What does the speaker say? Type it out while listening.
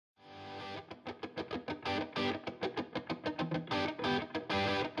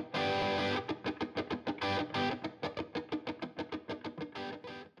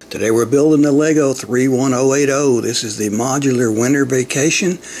Today we're building the Lego 31080. This is the Modular Winter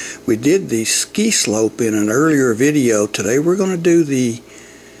Vacation. We did the ski slope in an earlier video. Today we're going to do the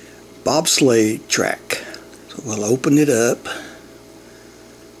Bobsleigh Track. So we'll open it up.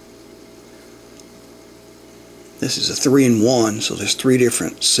 This is a 3-in-1, so there's 3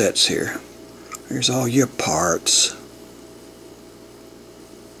 different sets here. Here's all your parts.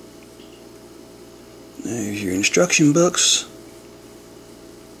 There's your instruction books.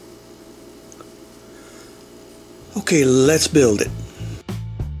 Okay, let's build it.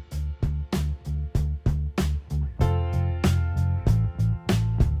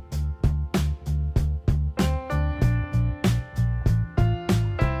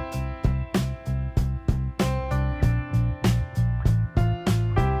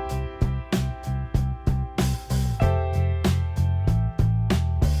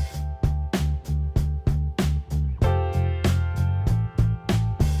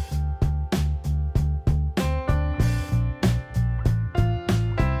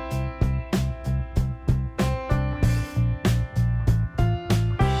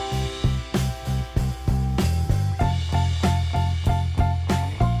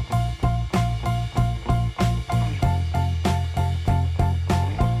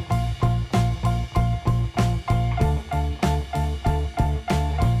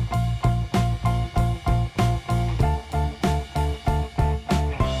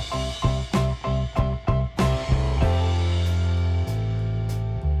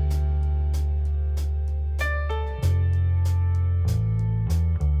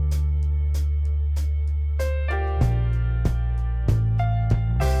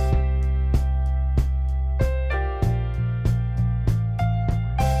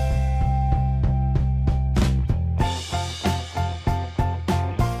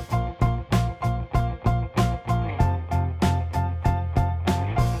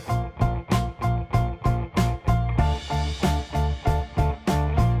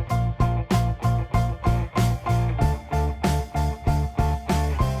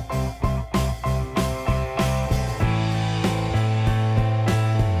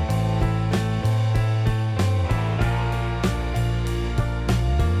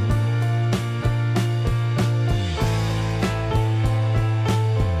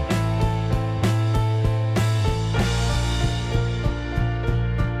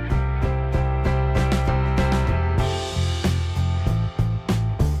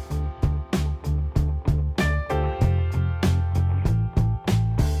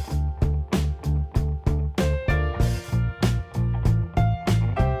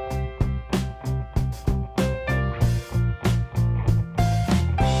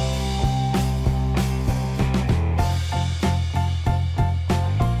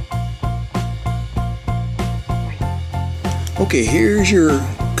 Okay, here's your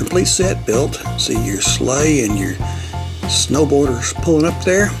complete set built. See your sleigh and your snowboarders pulling up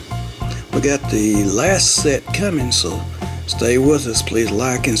there. We got the last set coming, so stay with us. Please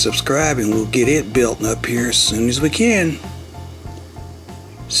like and subscribe, and we'll get it built up here as soon as we can.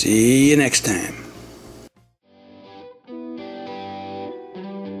 See you next time.